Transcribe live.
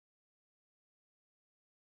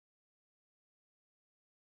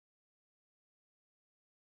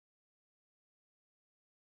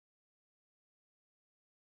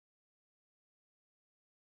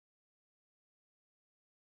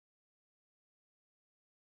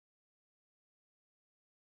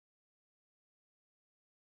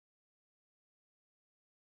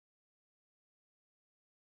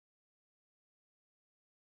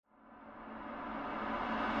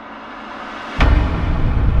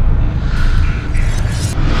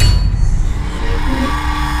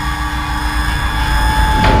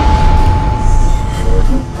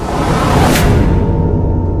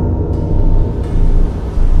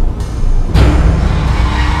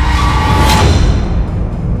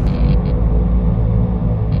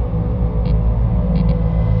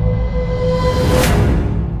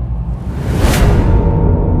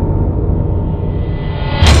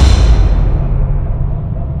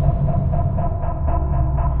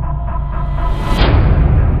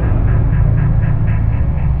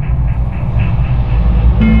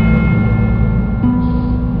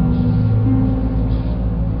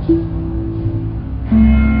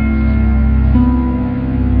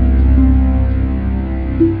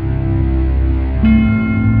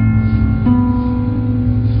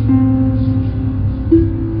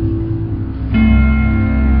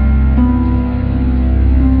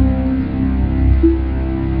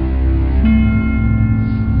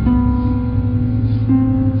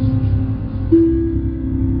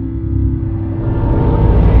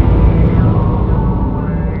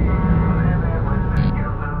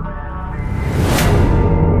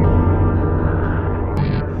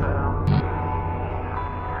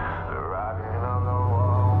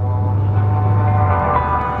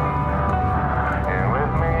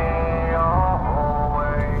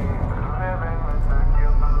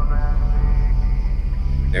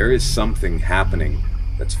there is something happening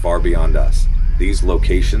that's far beyond us. These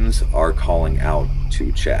locations are calling out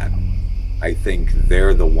to Chad. I think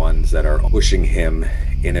they're the ones that are pushing him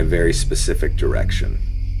in a very specific direction.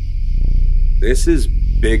 This is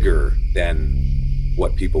bigger than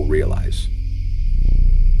what people realize.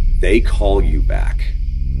 They call you back.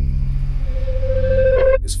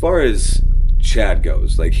 As far as Chad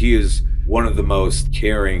goes, like, he is one of the most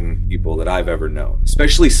caring people that I've ever known,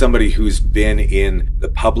 especially somebody who's been in the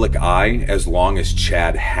public eye as long as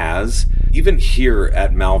Chad has. Even here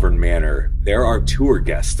at Malvern Manor, there are tour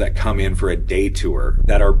guests that come in for a day tour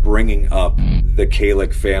that are bringing up the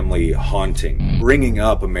Calek family haunting, bringing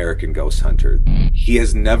up American Ghost Hunter. He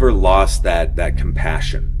has never lost that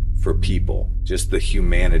compassion for people, just the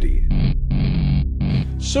humanity.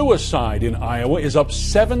 Suicide in Iowa is up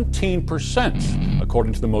 17%.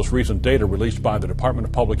 According to the most recent data released by the Department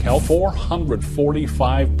of Public Health,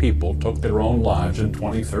 445 people took their own lives in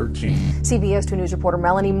 2013. CBS 2 News reporter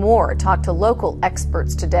Melanie Moore talked to local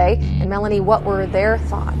experts today. And Melanie, what were their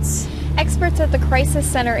thoughts? Experts at the Crisis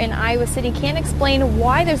Center in Iowa City can't explain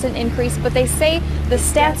why there's an increase, but they say the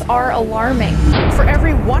stats are alarming. For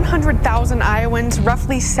every 100,000 Iowans,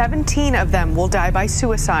 roughly 17 of them will die by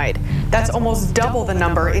suicide. That's almost double the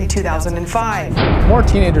number in 2005. More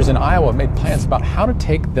teenagers in Iowa made plans about how to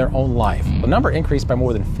take their own life. The number increased by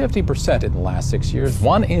more than 50% in the last 6 years.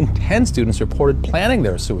 1 in 10 students reported planning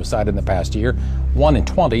their suicide in the past year. 1 in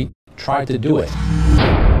 20 tried to do it.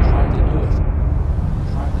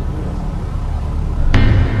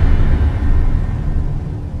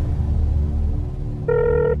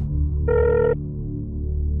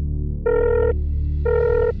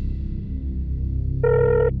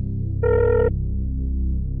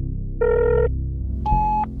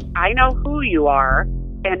 I know who you are,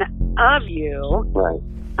 and of you, right.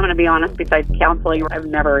 I'm going to be honest, besides counseling, I've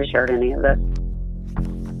never shared any of this.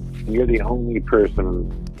 You're the only person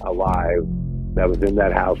alive that was in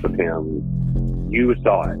that house with him. You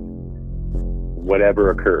saw it.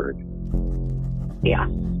 Whatever occurred. Yeah.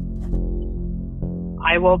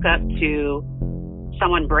 I woke up to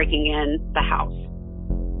someone breaking in the house.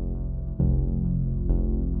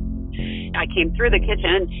 I came through the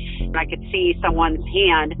kitchen and I could see someone's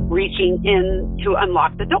hand reaching in to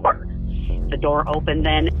unlock the door. The door opened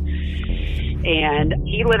then, and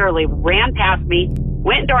he literally ran past me,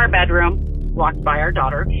 went into our bedroom, walked by our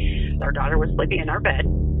daughter. Our daughter was sleeping in our bed.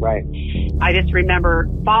 Right. I just remember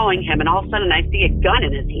following him, and all of a sudden I see a gun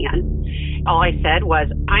in his hand. All I said was,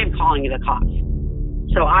 "I'm calling the cops."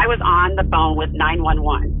 So I was on the phone with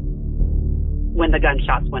 911 when the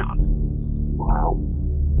gunshots went off. Wow.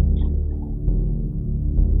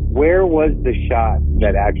 Where was the shot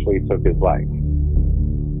that actually took his life?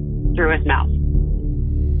 Through his mouth.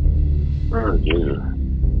 Oh, Jesus.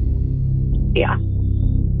 Yeah.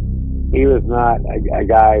 He was not a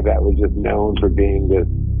guy that was just known for being this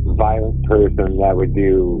violent person that would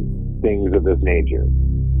do things of this nature.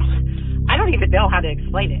 I don't even know how to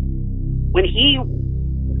explain it. When he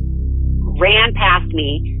ran past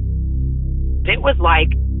me, it was like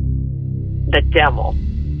the devil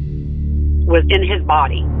was in his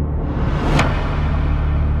body.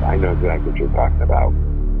 I know exactly what you're talking about.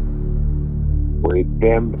 Where he's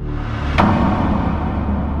them,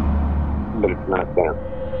 but it's not them.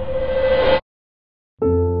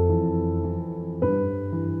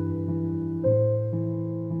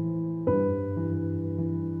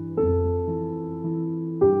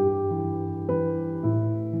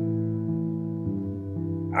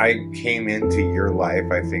 I came into your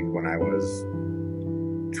life, I think, when I was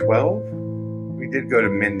 12. We did go to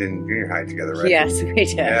Minden Junior High together, right? Yes, we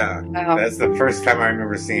did. Yeah. Oh. That's the first time I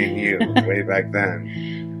remember seeing you way back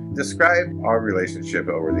then. Describe our relationship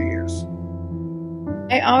over the years.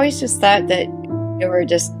 I always just thought that you were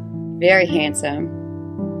just very handsome.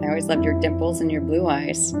 I always loved your dimples and your blue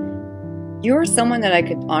eyes. You were someone that I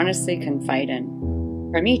could honestly confide in.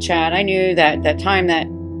 For me, Chad, I knew that that time that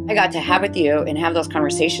I got to have with you and have those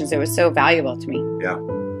conversations, it was so valuable to me. Yeah.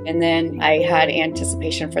 And then I had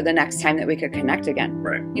anticipation for the next time that we could connect again.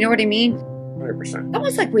 Right. You know what I mean? 100%.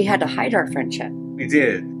 Almost like we had to hide our friendship. We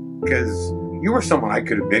did, because you were someone I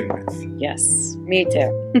could have been with. Yes, me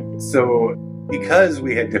too. So, because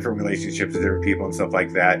we had different relationships with different people and stuff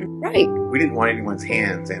like that, right. We didn't want anyone's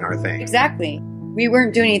hands in our thing. Exactly. We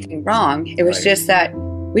weren't doing anything wrong. It was just that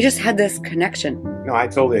we just had this connection. No, I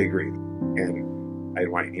totally agree. And I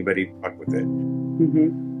didn't want anybody to fuck with it.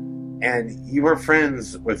 Mm-hmm. And you were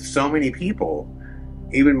friends with so many people,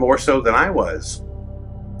 even more so than I was,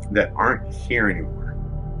 that aren't here anymore.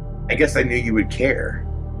 I guess I knew you would care.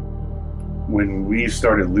 When we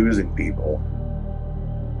started losing people,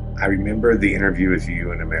 I remember the interview with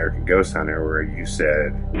you in American Ghost Hunter where you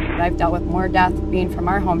said, I've dealt with more death being from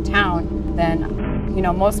our hometown than, you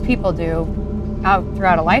know, most people do out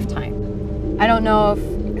throughout a lifetime. I don't know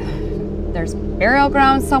if there's burial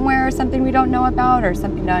grounds somewhere or something we don't know about or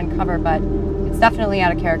something to uncover, but it's definitely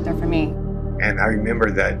out of character for me. and I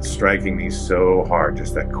remember that striking me so hard,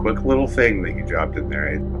 just that quick little thing that you dropped in there.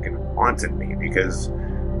 It fucking haunted me because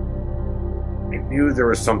I knew there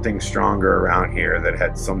was something stronger around here that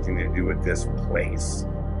had something to do with this place.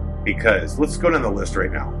 Because let's go down the list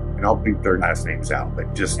right now, and I'll beep their last names out,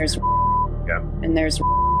 but just there's yep, and there's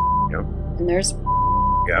yep, and there's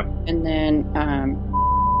yep, and then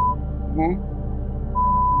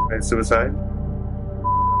and suicide.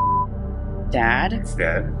 Dad. It's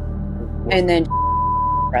dead. And then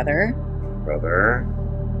brother. Brother.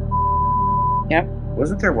 Yep.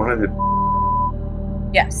 Wasn't there one of the?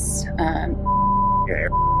 Yes. Yeah.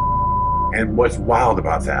 And what's wild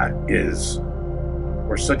about that is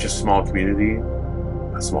we're such a small community,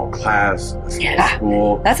 a small class, a small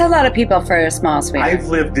school. That's a lot of people for a small suite. I've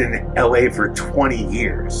lived in LA for 20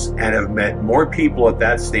 years and have met more people at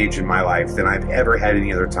that stage in my life than I've ever had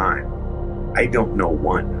any other time. I don't know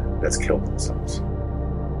one that's killed themselves.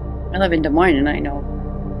 I live in Des Moines and I know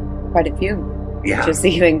quite a few. Yeah. Which is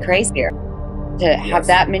even crazier. To have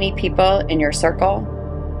that many people in your circle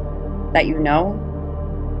that you know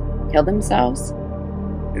kill themselves.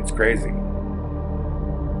 It's crazy.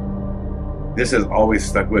 This has always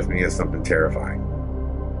stuck with me as something terrifying.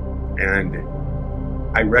 And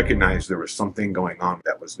I recognized there was something going on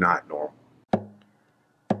that was not normal.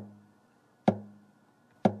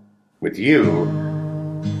 With you,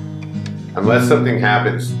 unless something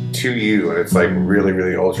happens to you and it's like really,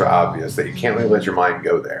 really ultra obvious that you can't really let your mind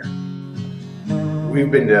go there. We've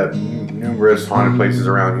been to numerous haunted places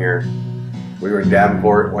around here. We were in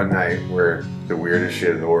Davenport one night where the weirdest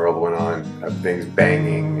shit in the world went on, of things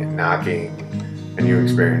banging and knocking, and you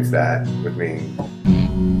experienced that with me.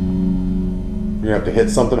 You're gonna have to hit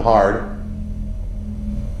something hard.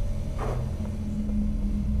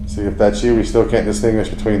 See if that's you, we still can't distinguish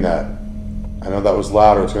between that. I know that was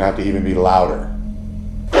louder, it's gonna have to even be louder.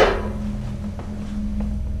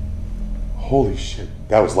 Holy shit,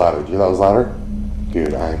 that was louder. Did you hear that was louder?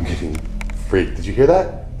 Dude, I'm getting freaked. Did you hear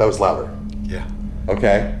that? That was louder. Yeah.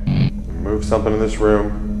 Okay. Move something in this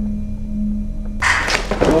room.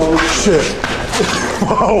 Oh shit.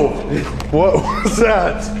 Whoa. What was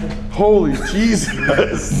that? Holy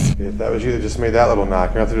Jesus. If that was you that just made that little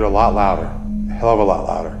knock, you're gonna have to do it a lot louder. A hell of a lot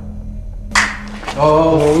louder.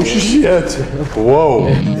 Oh shit. Whoa.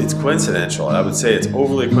 It's coincidental. I would say it's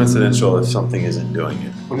overly coincidental if something isn't doing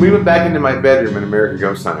it. When we went back into my bedroom in American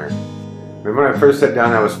Ghost Hunter, remember when I first sat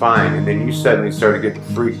down I was fine, and then you suddenly started getting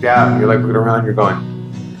freaked out, and you're like looking around, you're going,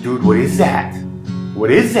 dude, what is that? What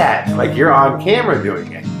is that? Like you're on camera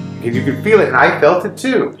doing it. And you could feel it, and I felt it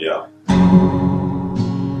too. Yeah.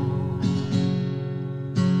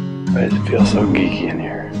 Why does it feel so geeky in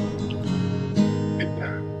here?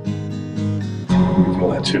 You feel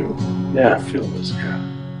that too? Yeah, I feel this, yeah.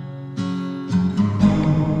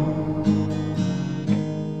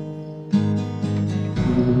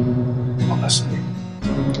 Well, listen,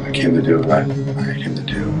 I came to do what I came to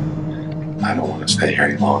do. I don't want to stay here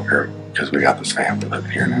any longer because we got this family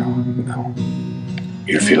living here now. No.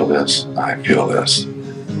 You feel this, I feel this.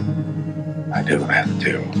 I did what I had to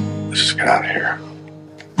do. Let's just get out of here.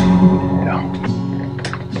 Yeah.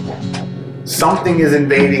 Something is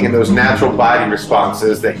invading in those natural body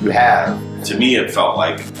responses that you have. To me, it felt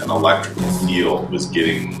like an electrical field was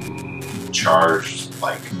getting charged.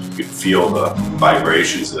 Like you could feel the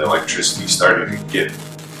vibrations of the electricity starting to get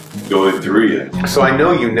going through you. So I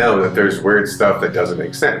know you know that there's weird stuff that doesn't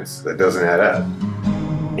make sense, that doesn't add up.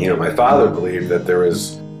 You know, my father believed that there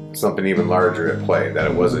was something even larger at play, that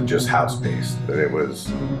it wasn't just house-based, that it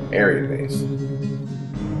was area-based.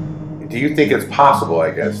 Do you think it's possible,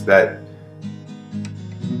 I guess, that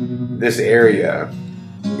this area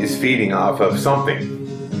is feeding off of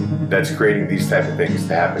something that's creating these type of things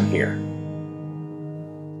to happen here?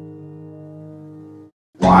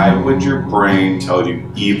 Why would your brain tell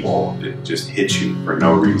you evil? It just hits you for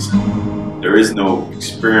no reason. There is no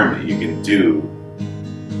experiment you can do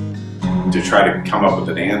to try to come up with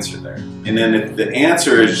an answer there. And then if the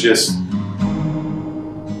answer is just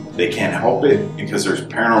they can't help it because there's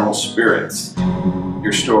paranormal spirits,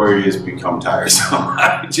 your story has become tiresome.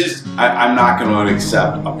 I'm not going to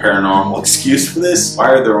accept a paranormal excuse for this. Why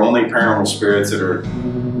are there only paranormal spirits that are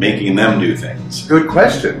making them do things? Good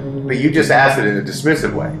question. But you just asked it in a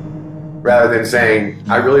dismissive way, rather than saying,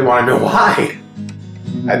 I really want to know why.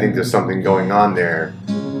 I think there's something going on there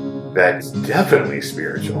that's definitely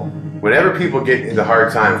spiritual. Whenever people get into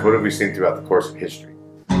hard times, what have we seen throughout the course of history?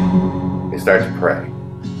 They start to pray.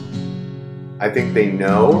 I think they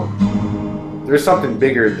know there's something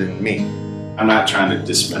bigger than me. I'm not trying to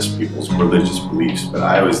dismiss people's religious beliefs, but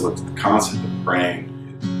I always look at the concept of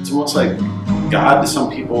praying. It's almost like God to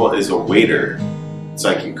some people is a waiter. It's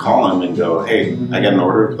like you call him and go, hey, I got an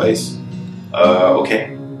order in place.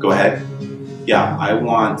 Okay, go ahead. Yeah, I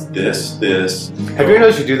want this. Have you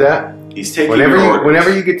noticed you do that? He's taking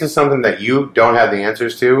whenever you get to something that you don't have the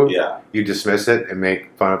answers to, yeah, you dismiss it and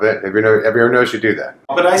make fun of it. Have you ever noticed you do that?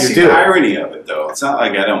 But I see the irony of it, though. It's not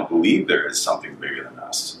like I don't believe there is something bigger than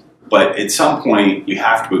us. But at some point, you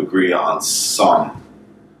have to agree on some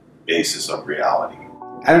basis of reality.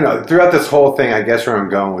 I don't know. Throughout this whole thing, I guess where I'm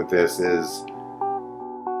going with this is,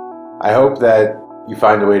 I hope that you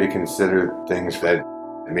find a way to consider things that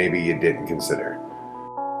maybe you didn't consider.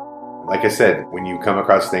 Like I said, when you come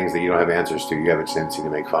across things that you don't have answers to, you have a tendency to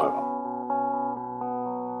make fun of them.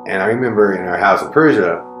 And I remember in our house in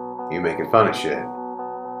Persia, you making fun of shit.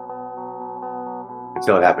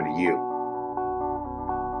 Until it happened to you.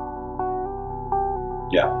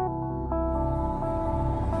 Yeah.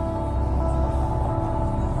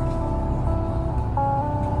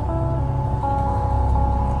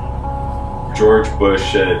 George Bush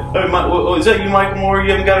said, oh, is that you, Michael Moore?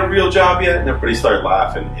 You haven't got a real job yet? And everybody started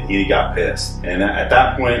laughing, and he got pissed. And at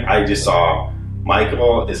that point, I just saw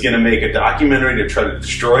Michael is going to make a documentary to try to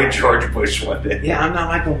destroy George Bush one day. Yeah, I'm not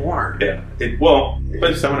Michael Moore. Yeah.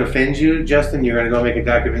 But if someone offends you, Justin, you're going to go make a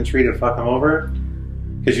documentary to fuck him over?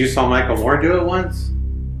 Because you saw Michael Moore do it once?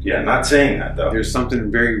 Yeah, not saying that, though. There's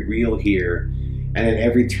something very real here. And at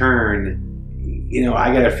every turn, you know,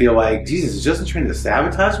 I gotta feel like, Jesus, is Justin trying to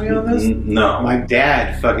sabotage me on this? No. My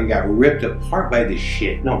dad fucking got ripped apart by this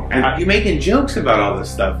shit. No. And you're making jokes about all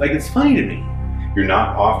this stuff. Like, it's funny to me. You're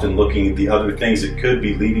not often looking at the other things that could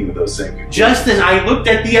be leading to those things. Justin, I looked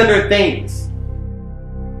at the other things.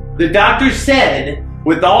 The doctor said,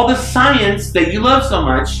 with all the science that you love so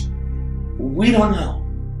much, we don't know.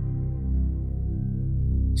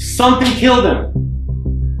 Something killed him.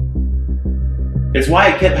 That's why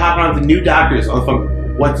I kept hopping on to new doctors on the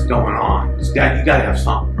phone. What's going on? You gotta have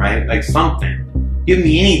something, right? Like something. Give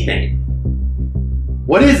me anything.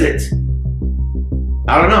 What is it?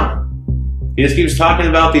 I don't know. He just keeps talking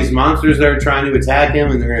about these monsters that are trying to attack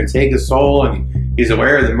him and they're gonna take his soul and he's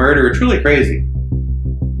aware of the murder. It's really crazy.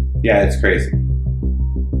 Yeah, it's crazy.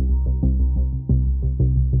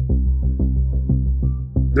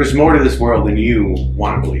 There's more to this world than you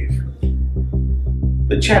want to believe.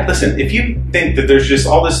 But Chad, listen, if you think that there's just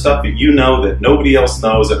all this stuff that you know that nobody else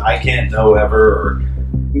knows and I can't know ever, or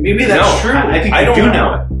maybe that's true. I think you do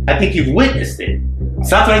know it. I think you've witnessed it.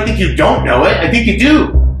 It's not that I think you don't know it. I think you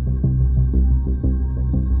do.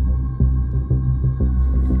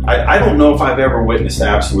 I don't know if I've ever witnessed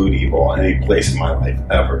absolute evil in any place in my life,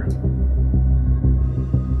 ever.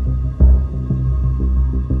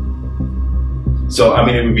 So, I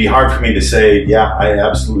mean, it would be hard for me to say, yeah, I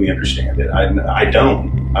absolutely understand it. I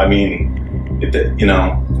don't. I mean, you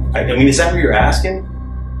know, I mean, is that what you're asking?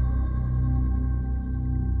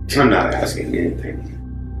 I'm not asking anything.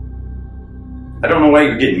 I don't know why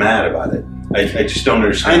you're getting mad about it. I just don't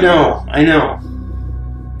understand. I know.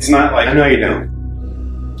 It's not like... I know you don't.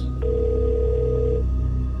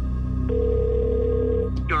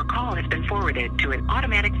 Your call has been forwarded to an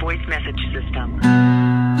automatic voice message system.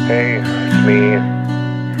 Hey, it's me.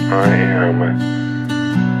 I am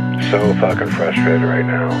so fucking frustrated right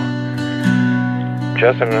now.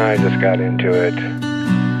 Justin and I just got into it.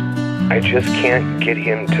 I just can't get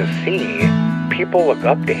him to see people look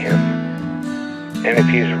up to him. And if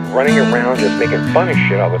he's running around just making fun of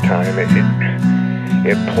shit all the time,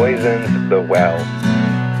 it poisons the well.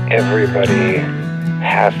 Everybody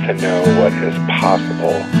has to know what is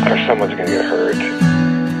possible or someone's gonna get hurt.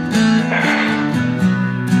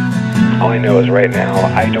 All I know is right now,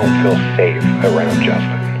 I don't feel safe around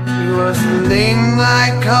Justin. It was the late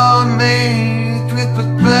night call made with the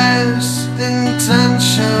best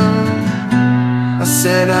intention. I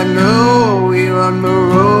said I know we're on the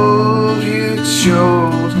road you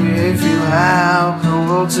chose. If you have a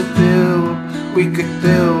world to build, we could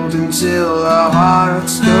build until our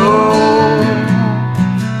hearts go.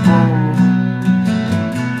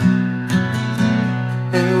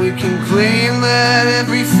 And we can claim that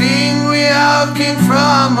everything we have came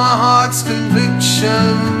from our heart's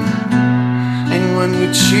conviction. And when we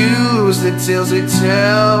choose the tales we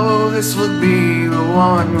tell, this will be the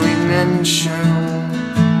one we mention.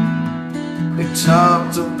 We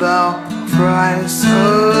talked about the price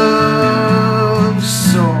of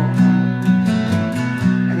soul,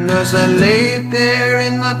 and as I lay there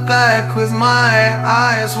in the back with my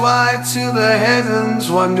eyes wide to the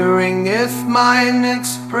heavens, wondering if my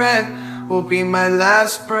next breath will be my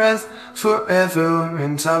last breath forever.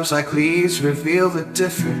 In times like these, reveal the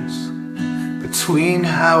difference between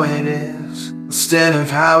how it is instead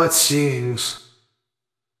of how it seems.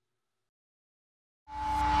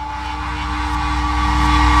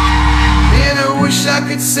 I wish I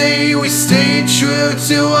could say we stayed true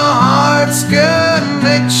to our heart's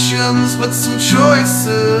connections, but some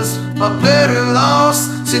choices are better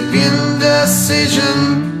lost to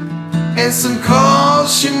indecision. And some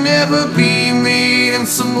calls should never be made, and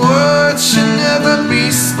some words should never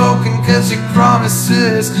be spoken, 'cause your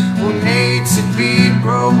promises were made to be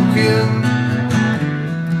broken.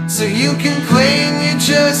 So you can claim you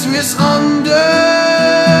just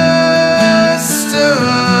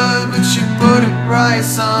misunderstood, but you put a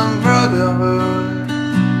price on brotherhood.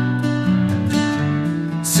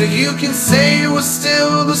 So you can say we're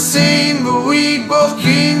still the same, but we both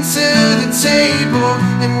came to the table.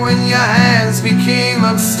 And when your hands became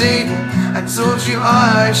unstable, I told you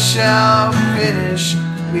I shall finish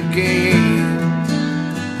the game.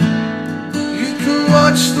 You can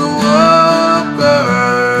watch the world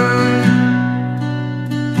burn.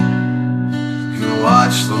 You can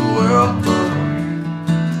watch the world burn.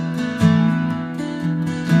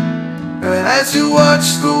 And as you watch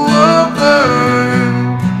the world burn,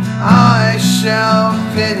 I shall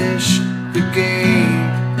finish the game.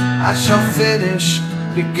 I shall finish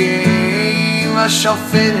the game. I shall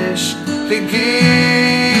finish the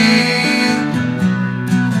game.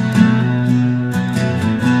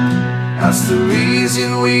 That's the reason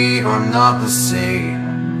we are not the same.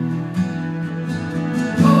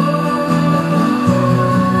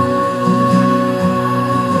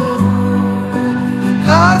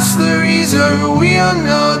 That's the reason we are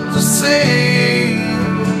not the same.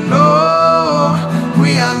 No,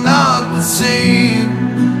 we are not the same.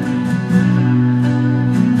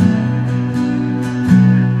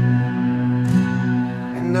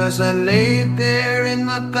 And as I lay there in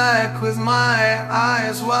the back with my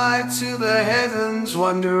eyes wide to the heavens,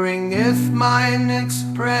 wondering if my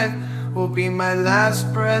next breath will be my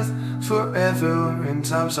last breath forever. In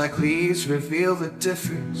times like these, reveal the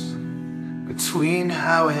difference between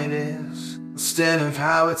how it is instead of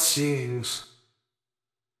how it seems.